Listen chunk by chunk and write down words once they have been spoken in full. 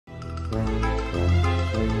Hi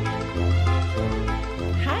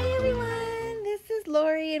everyone, this is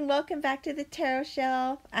Lori and welcome back to the Tarot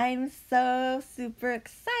Shelf. I'm so super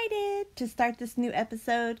excited to start this new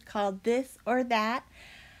episode called This or That.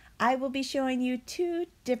 I will be showing you two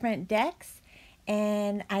different decks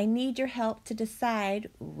and I need your help to decide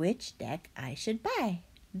which deck I should buy.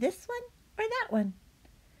 This one or that one.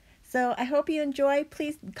 So I hope you enjoy.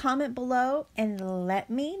 Please comment below and let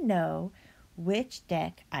me know which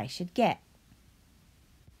deck I should get.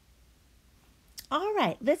 All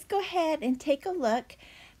right, let's go ahead and take a look.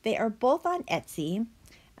 They are both on Etsy.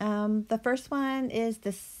 The first one is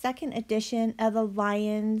the second edition of the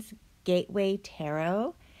Lion's Gateway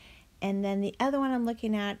Tarot. And then the other one I'm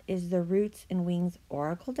looking at is the Roots and Wings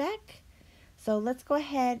Oracle deck. So let's go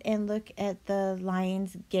ahead and look at the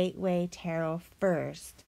Lion's Gateway Tarot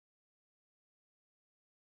first.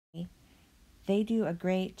 They do a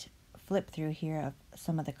great flip through here of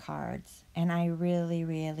some of the cards. And I really,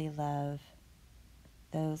 really love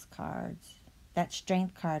those cards. That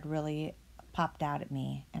strength card really popped out at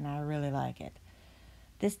me and I really like it.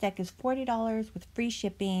 This deck is $40 with free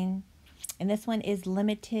shipping and this one is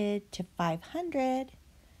limited to 500,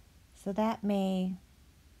 so that may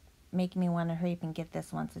make me want to hurry up and get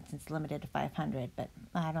this one since it's limited to 500, but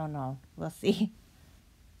I don't know, we'll see.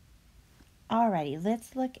 Alrighty,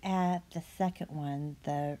 let's look at the second one,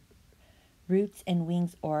 the Roots and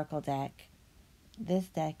Wings Oracle deck. This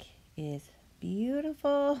deck is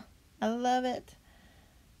beautiful. I love it.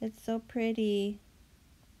 It's so pretty.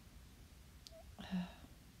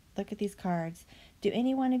 Look at these cards. Do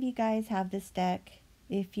any one of you guys have this deck?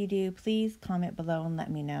 If you do, please comment below and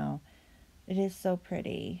let me know. It is so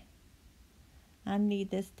pretty. I need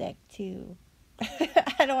this deck too.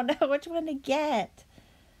 I don't know which one to get.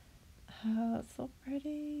 Oh, it's so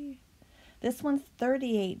pretty. This one's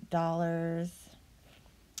 $38.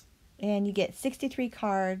 And you get 63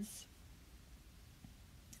 cards.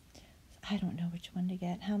 I don't know which one to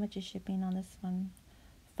get. How much is shipping on this one?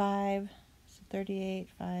 5, so 38,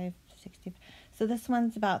 5, 60. So this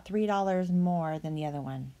one's about $3 more than the other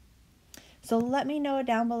one. So let me know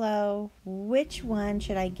down below which one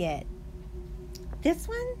should I get. This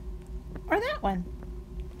one or that one?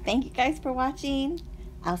 Thank you guys for watching.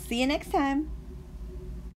 I'll see you next time.